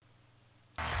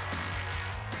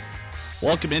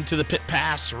Welcome into the Pit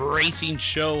Pass Racing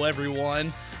Show,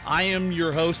 everyone. I am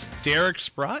your host, Derek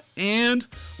Sprott, and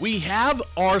we have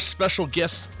our special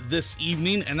guest this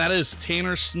evening, and that is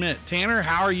Tanner Schimidt. Tanner,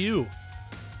 how are you?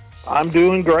 I'm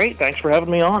doing great. Thanks for having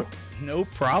me on. No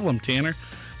problem, Tanner.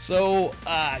 So,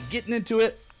 getting into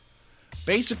it,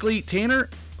 basically, Tanner,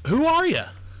 who are you?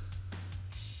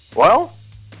 Well,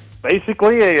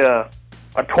 basically a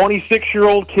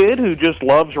 26-year-old kid who just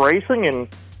loves racing and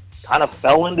kind of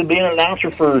fell into being an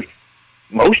announcer for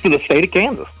most of the state of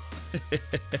Kansas.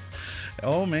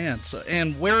 Oh, man. So,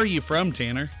 and where are you from,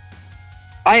 Tanner?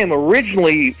 I am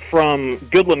originally from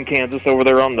Goodland, Kansas, over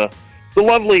there on the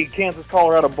lovely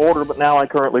Kansas-Colorado border, but now I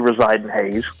currently reside in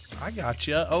Hayes. I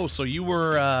gotcha. Oh, so you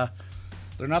were,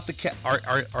 they're not the,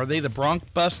 are they the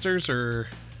Bronc Busters or?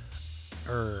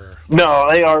 No,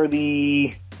 they are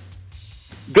the,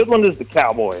 Goodland is the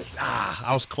Cowboys.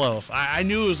 I was close. I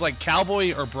knew it was like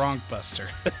Cowboy or Bronc Buster.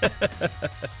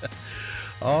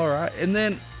 All right. And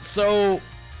then, so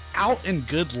out in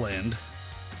Goodland,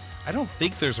 I don't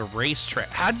think there's a racetrack.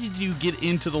 How did you get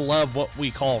into the love what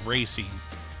we call racing?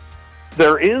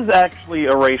 There is actually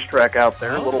a racetrack out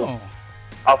there,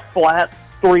 a flat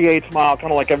 3/8 mile,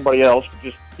 kind of like everybody else,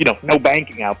 just, no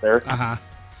banking out there.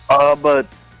 But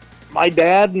my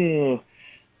dad and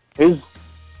his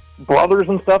brothers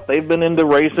and stuff, they've been into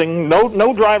racing.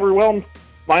 No driver. Well,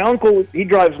 my uncle, he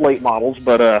drives late models,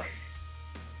 but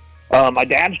my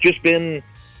dad's just been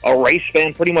a race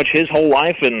fan pretty much his whole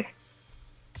life, and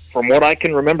from what I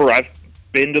can remember, I've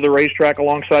been to the racetrack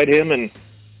alongside him and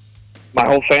my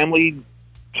whole family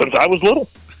since I was little.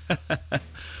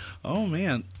 Oh,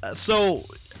 man. So,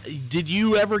 did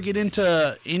you ever get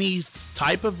into any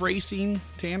type of racing,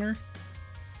 Tanner?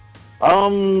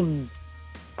 I've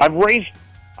raced,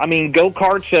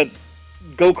 go-karts at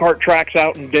go-kart tracks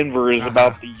out in Denver is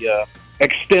about the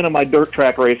extent of my dirt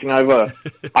track racing. I've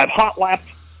hot lapped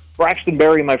Braxton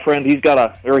Berry, my friend. He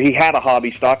had a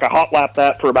hobby stock. I hot lapped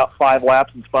that for about 5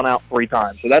 laps and spun out 3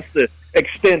 times. So that's the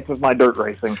extent of my dirt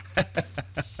racing.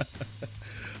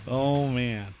 Oh,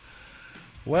 man.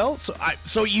 Well,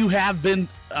 so you have been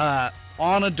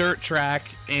on a dirt track,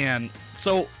 and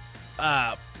so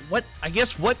what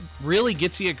really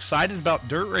gets you excited about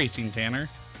dirt racing, Tanner?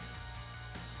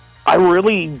 I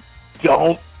really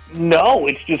don't know.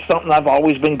 It's just something I've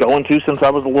always been going to since I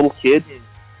was a little kid.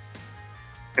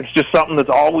 It's just something that's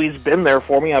always been there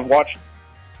for me. I've watched,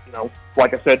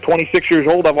 like I said, 26 years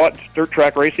old, I've watched dirt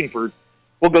track racing for,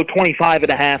 we'll go 25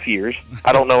 and a half years.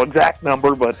 I don't know exact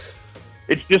number, but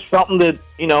it's just something that,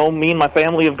 me and my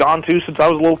family have gone to since I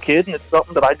was a little kid, and it's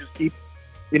something that I just keep,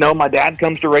 my dad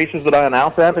comes to races that I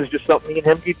announce at, and it's just something me and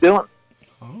him keep doing.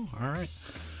 Oh, all right.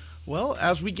 Well,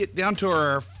 as we get down to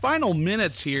our final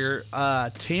minutes here,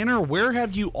 Tanner, where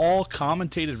have you all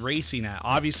commentated racing at?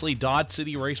 Obviously, Dodge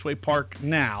City Raceway Park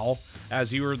now,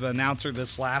 as you were the announcer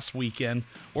this last weekend.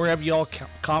 Where have you all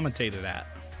commentated at?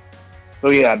 So,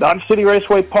 yeah, Dodge City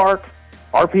Raceway Park,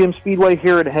 RPM Speedway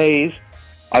here at Hayes.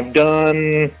 I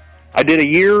did a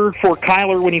year for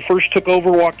Kyler when he first took over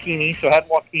Waukene, so I had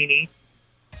Waukene.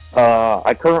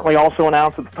 I currently also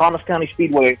announce at the Thomas County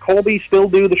Speedway in Colby, still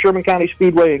do the Sherman County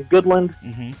Speedway in Goodland.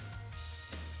 Mm-hmm.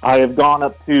 I have gone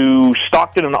up to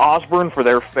Stockton and Osborne for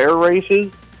their fair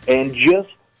races, and just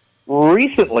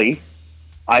recently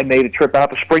I made a trip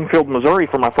out to Springfield, Missouri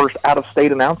for my first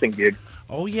out-of-state announcing gig.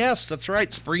 Oh, yes, that's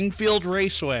right, Springfield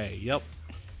Raceway, yep.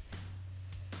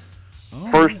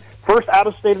 Oh. First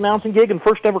out-of-state announcing gig and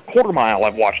first ever quarter mile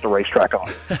I've watched a racetrack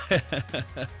on.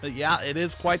 Yeah, it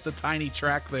is quite the tiny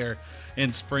track there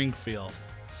in Springfield.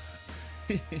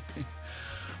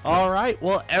 All right,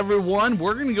 well, everyone,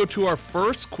 we're going to go to our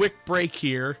first quick break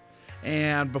here.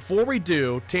 And before we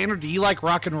do, Tanner, do you like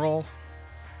rock and roll?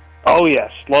 Oh,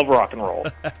 yes, love rock and roll.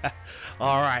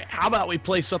 All right, how about we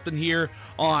play something here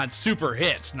on Super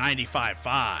Hits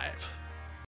 95.5?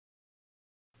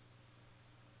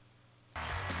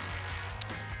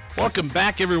 Welcome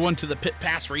back, everyone, to the Pit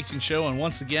Pass Racing Show, and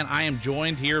once again, I am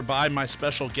joined here by my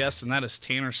special guest, and that is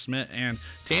Tanner Schimidt. And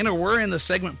Tanner, we're in the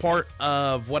segment part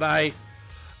of what I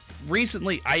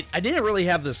recently, I didn't really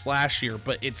have this last year,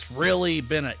 but it's really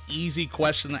been an easy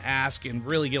question to ask and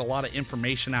really get a lot of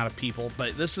information out of people.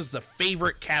 But this is the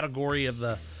favorite category of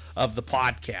the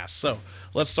podcast. So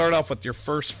let's start off with your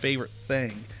first favorite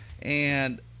thing.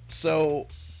 And so,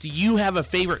 do you have a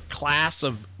favorite class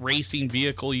of racing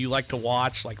vehicle you like to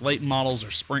watch, like late models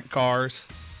or sprint cars?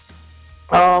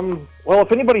 Well,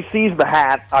 if anybody sees the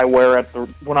hat I wear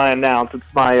when I announce, it's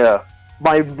my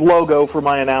logo for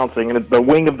my announcing, and the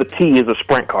wing of the T is a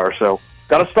sprint car. So,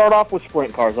 got to start off with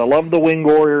sprint cars. I love the Wing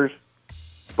Warriors,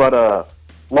 but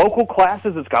local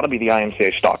classes, it's got to be the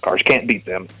IMCA stock cars. Can't beat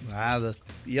them.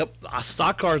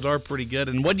 Stock cars are pretty good.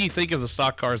 And what do you think of the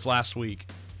stock cars last week?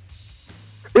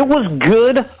 It was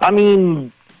good. I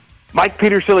mean, Mike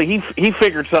Petersilly, he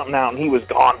figured something out and he was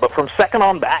gone. But from second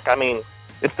on back, I mean,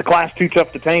 it's the class too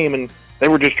tough to tame, and they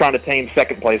were just trying to tame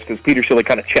second place because Petersilly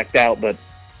kind of checked out. But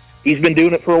he's been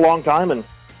doing it for a long time and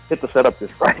hit the setup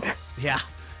just right. Yeah,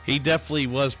 he definitely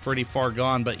was pretty far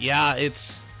gone. But yeah,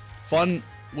 it's fun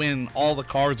when all the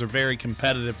cars are very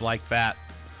competitive like that.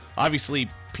 Obviously,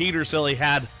 Petersilly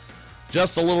had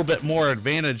just a little bit more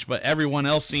advantage, but everyone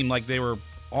else seemed like they were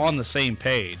on the same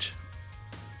page.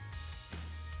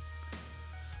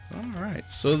 All right,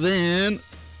 so then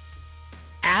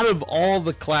out of all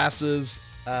the classes,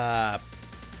 World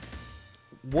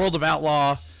of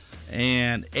Outlaw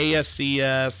and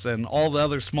ASCS and all the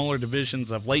other smaller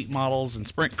divisions of late models and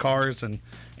sprint cars and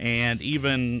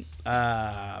even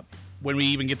when we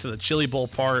even get to the Chili Bowl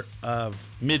part of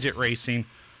midget racing,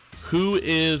 who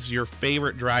is your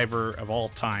favorite driver of all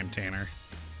time, Tanner?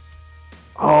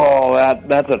 Oh,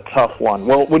 that's a tough one.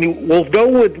 Well,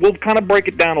 we'll kind of break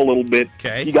it down a little bit.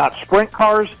 Okay. You got sprint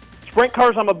cars. Sprint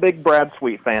cars, I'm a big Brad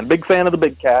Sweet fan. Big fan of the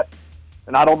Big Cat.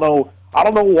 And I don't know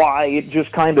why it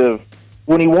just kind of,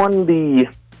 when he won the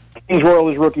Kings Royal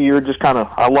his rookie year, just kind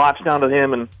of I latched down to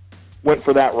him and went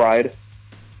for that ride.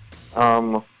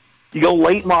 You go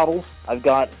late models. I've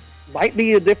got, might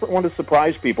be a different one to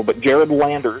surprise people, but Jared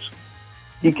Landers.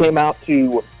 He came out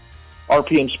to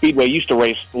RPM Speedway, used to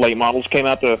race late models, came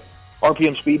out to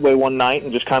RPM Speedway one night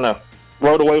and just kind of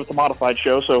rode away with the modified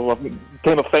show, so I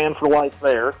became a fan for life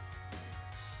there.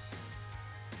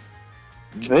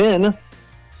 Then,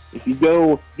 if you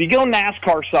go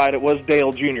NASCAR side, it was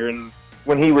Dale Jr., and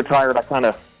when he retired, I kind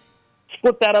of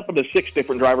split that up into 6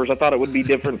 different drivers. I thought it would be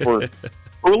different for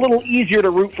a little easier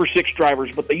to root for 6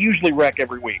 drivers, but they usually wreck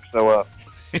every week, so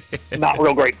not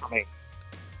real great for me.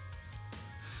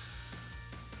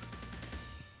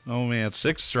 Oh, man,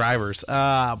 6 drivers.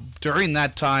 During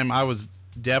that time, I was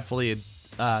definitely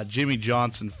a Jimmy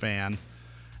Johnson fan.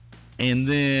 And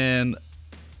then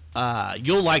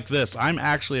you'll like this. I'm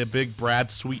actually a big Brad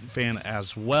Sweet fan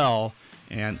as well.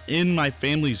 And in my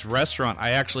family's restaurant, I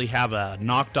actually have a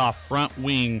knocked-off front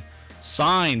wing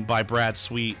signed by Brad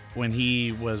Sweet when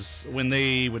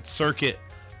they would circuit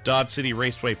Dodge City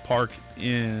Raceway Park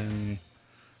in,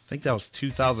 I think that was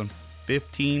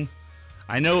 2015.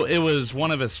 I know it was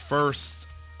one of his first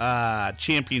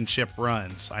championship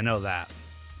runs. I know that.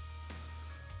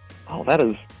 Oh, that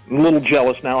is a little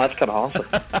jealous now. That's kind of awesome.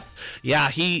 Yeah,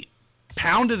 he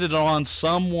pounded it on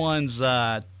someone's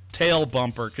tail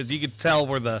bumper because you could tell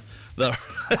where the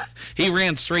he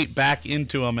ran straight back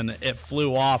into him and it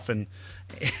flew off. And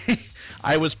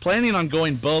I was planning on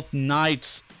going both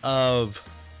nights of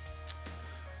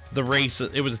the race.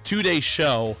 It was a 2-day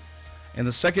show, and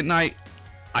the second night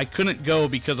I couldn't go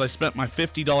because I spent my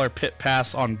 $50 pit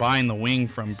pass on buying the wing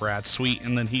from Brad Sweet,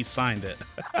 and then he signed it.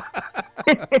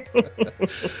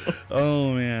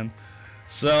 Oh, man.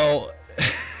 So,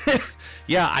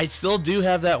 yeah, I still do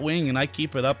have that wing, and I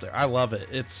keep it up there. I love it.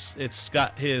 It's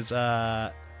got his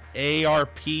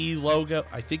ARP logo.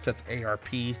 I think that's ARP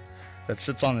that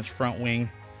sits on his front wing.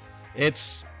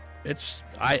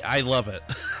 I love it.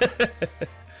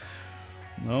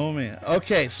 Oh, man.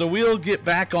 Okay, so we'll get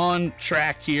back on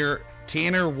track here.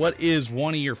 Tanner, what is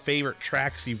one of your favorite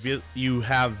tracks you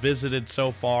have visited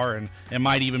so far, and it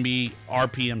might even be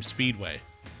RPM Speedway?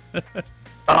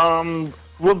 Well,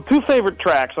 2 favorite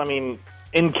tracks, I mean,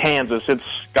 in Kansas, it's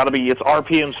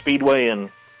RPM Speedway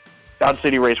and Dodge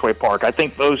City Raceway Park. I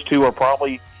think those 2 are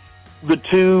probably the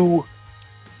 2,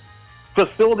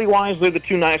 facility-wise, they're the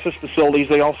 2 nicest facilities.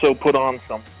 They also put on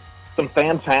some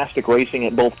fantastic racing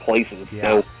at both places. Yeah.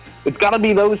 So it's got to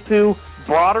be those 2.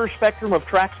 Broader spectrum of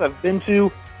tracks I've been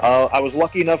to. I was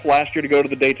lucky enough last year to go to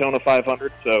the Daytona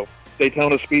 500, so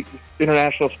Daytona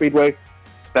International Speedway,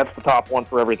 that's the top one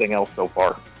for everything else so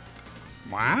far.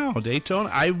 Wow, Daytona.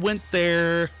 I went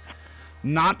there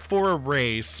not for a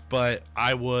race, but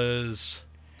I was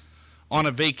on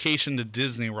a vacation to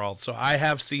Disney World, so I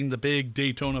have seen the big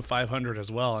Daytona 500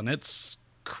 as well, and it's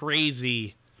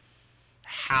crazy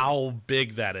how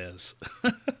big that is.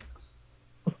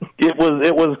 It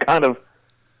was kind of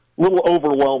a little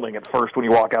overwhelming at first when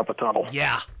you walk out the tunnel.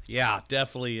 Yeah,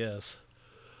 definitely is.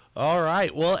 All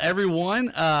right, well, everyone,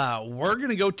 we're going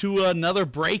to go to another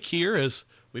break here as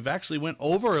we've actually went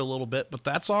over a little bit, but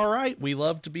that's all right. We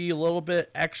love to be a little bit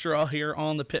extra here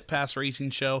on the Pit Pass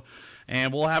Racing Show,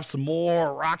 and we'll have some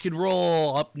more rock and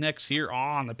roll up next here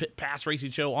on the Pit Pass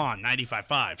Racing Show on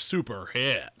 95.5 Super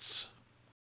Hits.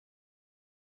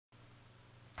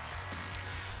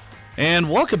 And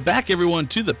welcome back, everyone,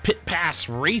 to the Pit Pass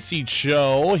Racing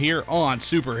Show here on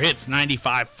Super Hits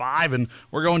 95.5. And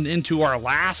we're going into our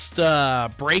last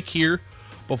break here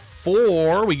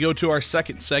before we go to our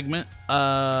second segment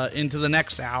into the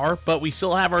next hour. But we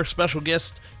still have our special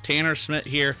guest, Tanner Schimidt,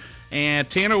 here. And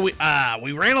Tanner, we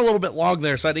ran a little bit long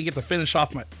there, so I didn't get to finish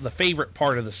off the favorite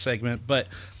part of the segment. But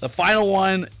the final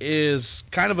one is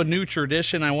kind of a new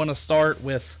tradition. I want to start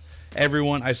with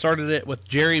everyone. I started it with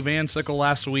Jerry Van Sickle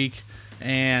last week,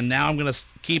 and now I'm going to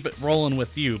keep it rolling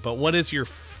with you. But what is your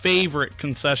favorite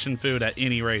concession food at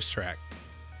any racetrack?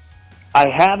 I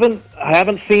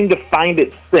haven't seemed to find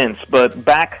it since, but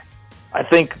back, I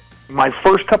think, my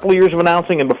first couple of years of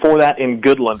announcing, and before that in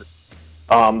Goodland,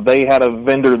 they had a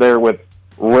vendor there with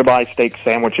ribeye steak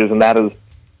sandwiches, and that is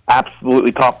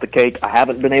absolutely topped the cake. I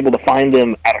haven't been able to find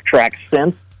them at a track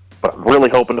since, but I'm really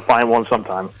hoping to find one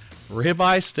sometime.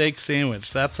 Ribeye steak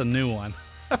sandwich. That's a new one.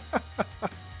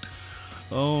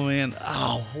 Oh, man.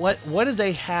 Oh, what did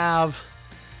they have?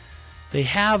 They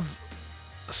have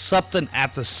something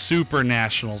at the Super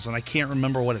Nationals, and I can't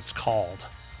remember what it's called.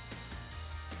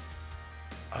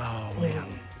 Oh,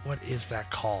 man. What is that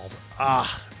called?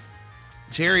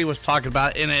 Jerry was talking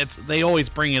about it, and they always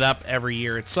bring it up every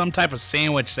year. It's some type of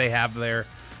sandwich they have there,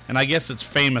 and I guess it's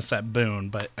famous at Boone,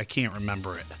 but I can't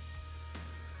remember it.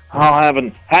 Oh, I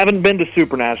haven't been to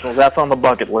Super Nationals. That's on the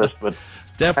bucket list, but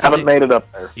haven't made it up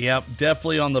there. Yep,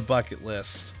 definitely on the bucket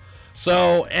list.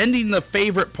 So, ending the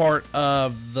favorite part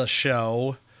of the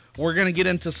show, we're going to get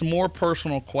into some more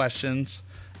personal questions,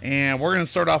 and we're going to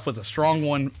start off with a strong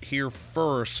one here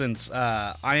first. Since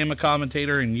I am a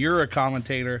commentator and you're a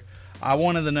commentator, I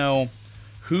wanted to know,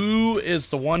 who is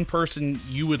the one person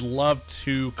you would love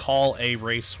to call a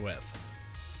race with?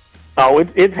 Oh,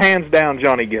 it's hands down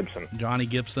Johnny Gibson. Johnny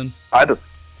Gibson? I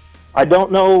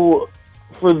don't know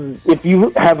if you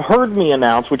have heard me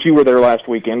announce, which you were there last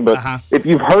weekend, but if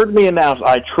you've heard me announce,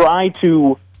 I try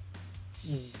to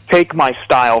take my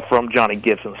style from Johnny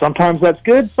Gibson. Sometimes that's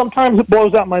good. Sometimes it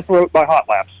blows out my throat by hot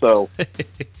laps. So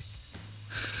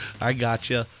I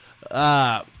gotcha.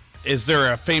 Is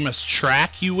there a famous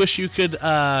track you wish you could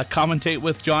commentate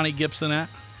with Johnny Gibson at?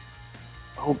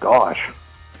 Oh, gosh.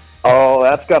 Oh,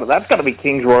 that's got to be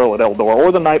Kings Royal at Eldora,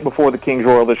 or the night before the Kings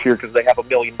Royal this year, because they have $1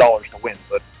 million to win.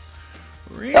 But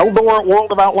really? Eldora,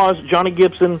 World of Outlaws, Johnny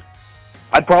Gibson,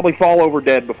 I'd probably fall over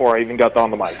dead before I even got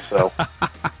on the mic. So,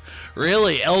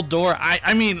 really, Eldora?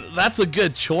 I mean, that's a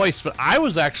good choice, but I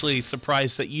was actually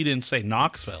surprised that you didn't say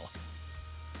Knoxville.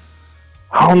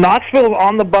 Oh, Knoxville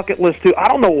on the bucket list too. I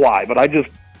don't know why, but I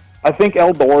think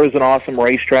Eldora is an awesome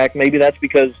racetrack. Maybe that's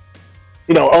because,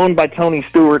 owned by Tony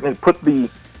Stewart, and it put me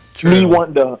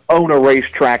wanting to own a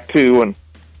racetrack too. And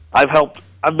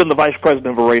I've been the vice president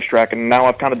of a racetrack, and now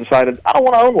I've kind of decided I don't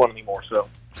want to own one anymore. So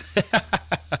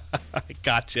I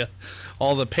gotcha.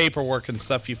 All the paperwork and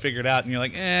stuff you figured out, and you're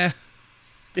like,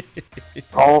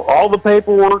 all the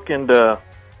paperwork, and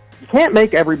you can't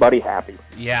make everybody happy.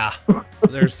 Yeah,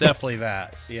 there's definitely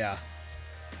that. Yeah.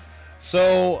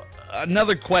 So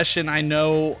another question, I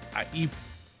know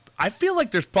I feel like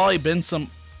there's probably been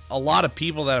a lot of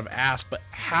people that have asked, but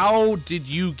how did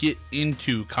you get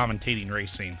into commentating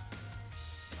racing?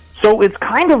 So it's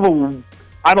kind of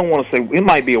I don't want to say, it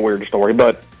might be a weird story,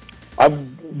 but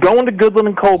I'm going to Goodland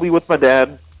and Colby with my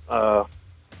dad.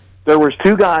 There was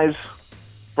two guys,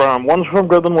 one was from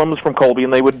Goodland, one was from Colby,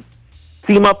 and they would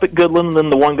team up at Goodland, and then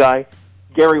the one guy,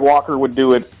 Gary Walker, would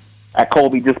do it at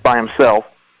Colby just by himself.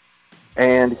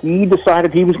 And he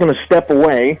decided he was going to step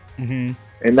away,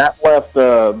 and that left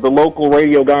the local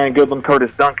radio guy in Goodland, Curtis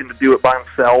Duncan, to do it by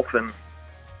himself, and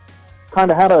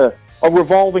kind of had a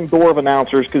revolving door of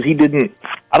announcers, because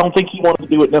I don't think he wanted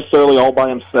to do it necessarily all by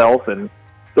himself, and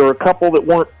there were a couple that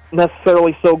weren't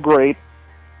necessarily so great,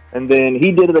 and then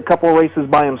he did it a couple of races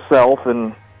by himself,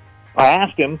 and I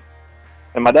asked him,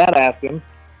 and my dad asked him,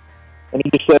 and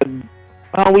he just said,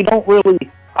 we don't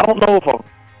really, I don't know if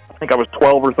I think I was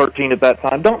 12 or 13 at that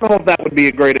time, don't know if that would be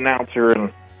a great announcer.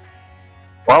 And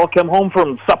well, I come home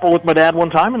from supper with my dad one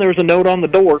time, and there was a note on the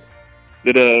door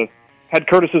that had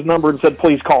Curtis's number and said,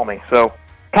 please call me. So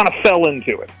kind of fell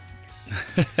into it.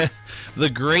 The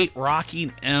great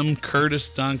Rocking M. Curtis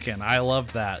Duncan. I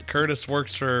love that. Curtis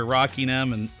works for Rocking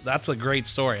M, and that's a great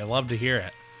story. I love to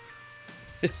hear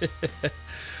it.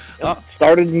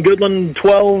 Started in Goodland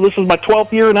 12. This was my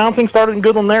 12th year announcing. Started in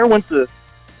Goodland there.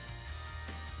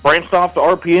 Branched off to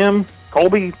RPM,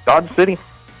 Colby, Dodge City.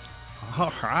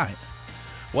 All right.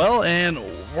 Well, and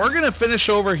we're going to finish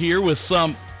over here with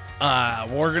some,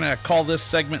 we're going to call this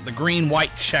segment the Green,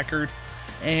 White, Checkered.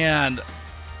 And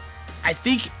I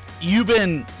think you've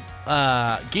been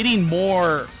getting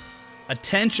more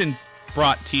attention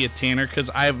brought to you, Tanner, because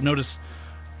I've noticed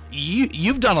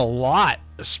you've done a lot,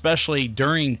 especially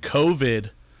during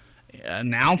COVID,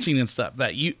 announcing and stuff.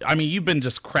 That you've been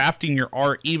just crafting your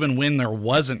art even when there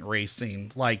wasn't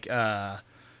racing. Like, you've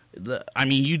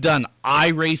done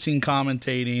iRacing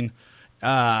commentating.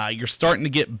 You're starting to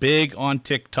get big on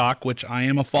TikTok, which I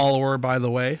am a follower, by the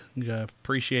way.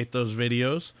 Appreciate those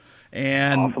videos.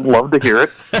 And awesome. Love to hear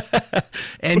it.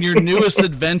 And your newest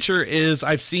adventure is,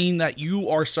 I've seen that you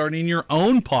are starting your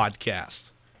own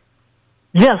podcast.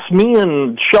 Yes, me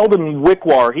and Sheldon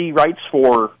Wickwar.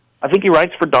 I think he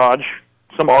writes for Dodge,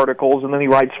 some articles, and then he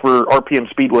writes for RPM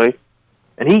Speedway.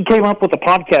 And he came up with a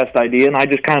podcast idea, and I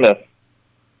just kind of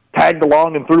tagged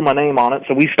along and threw my name on it.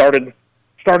 So we started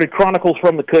Chronicles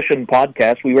from the Cushion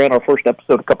podcast. We ran our first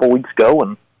episode a couple of weeks ago,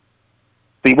 and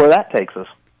see where that takes us.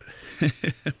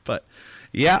 But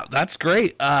yeah, that's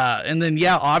great. And then,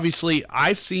 yeah, obviously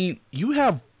I've seen you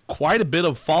have quite a bit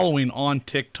of following on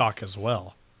TikTok as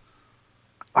well.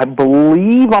 I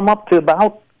believe I'm up to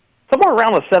about somewhere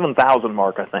around the 7,000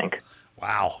 mark, I think.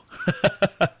 Wow.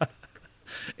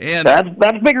 And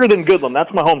that's bigger than Goodland.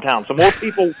 That's my hometown. So more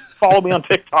people follow me on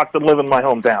TikTok than live in my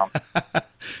hometown.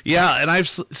 Yeah, and I've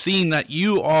seen that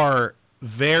you are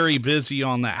very busy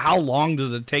on that. How long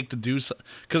does it take to do so?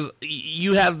 Because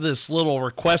you have this little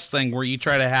request thing where you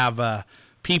try to have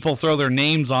people throw their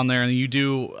names on there, and you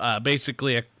do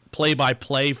basically a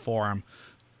play-by-play for them.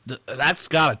 That's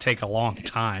got to take a long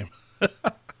time.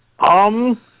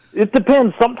 It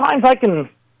depends. Sometimes I can,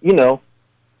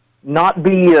 not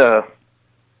be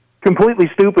completely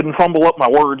stupid and fumble up my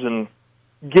words and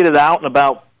get it out in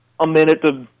about a minute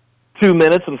to 2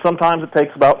 minutes, and sometimes it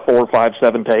takes about 4, 5,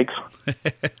 7 takes.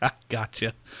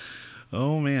 Gotcha.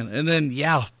 Oh, man. And then,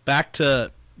 yeah, back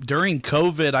to during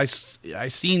COVID, I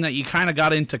seen that you kind of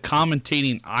got into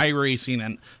commentating iRacing.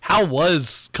 And how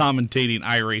was commentating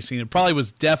iRacing? It probably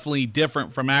was definitely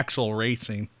different from actual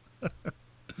racing.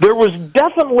 There was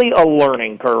definitely a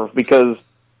learning curve, because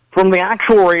from the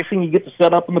actual racing, you get to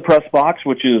set up in the press box,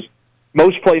 which is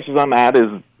most places I'm at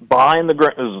is behind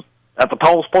is at the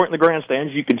tallest point in the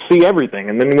grandstands. You can see everything,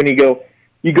 and then when you go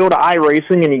to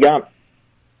iRacing, and you got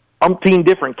umpteen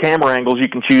different camera angles you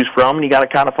can choose from, and you got to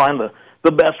kind of find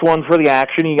the best one for the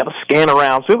action. You got to scan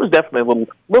around, so it was definitely a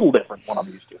little different than what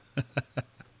I'm used to.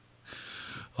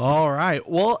 All right,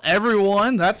 well,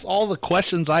 everyone, that's all the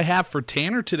questions I have for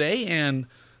Tanner today, and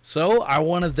so I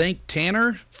want to thank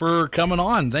Tanner for coming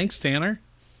on. Thanks, Tanner.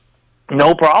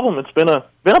 No problem. It's been a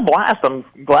blast. I'm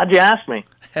glad you asked me.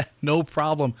 No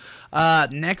problem.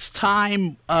 Next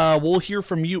time we'll hear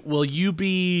from you. Will you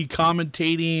be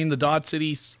commentating the Dodge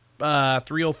City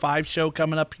 305 show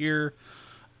coming up here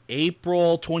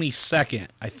April 22nd,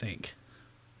 I think?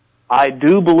 I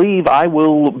do believe I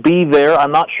will be there.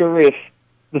 I'm not sure if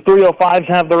the 305s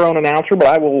have their own announcer, but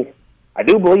I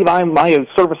do believe my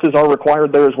services are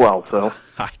required there as well. So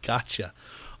I gotcha.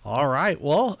 All right.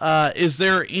 Well, is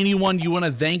there anyone you want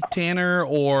to thank, Tanner,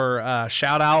 or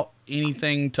shout out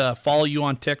anything to follow you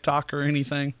on TikTok or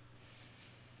anything?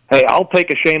 Hey, I'll take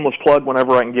a shameless plug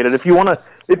whenever I can get it. If you want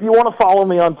to follow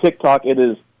me on TikTok, it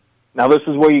is now. This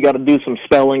is where you got to do some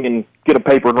spelling and get a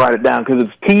paper and write it down, because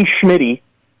it's T Schmidt,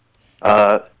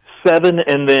 7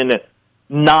 and then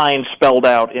 9 spelled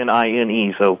out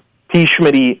N-I-N-E. So T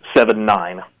Schmidt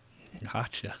 79.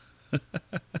 Gotcha.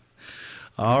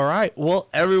 All right. Well,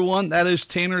 everyone, that is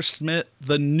Tanner Schimidt,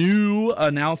 the new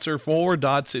announcer for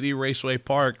Dodge City Raceway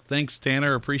Park. Thanks,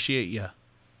 Tanner. Appreciate you.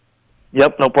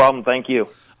 Yep, no problem. Thank you.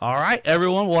 All right,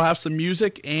 everyone, we'll have some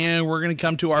music, and we're going to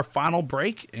come to our final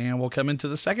break, and we'll come into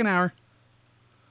the second hour.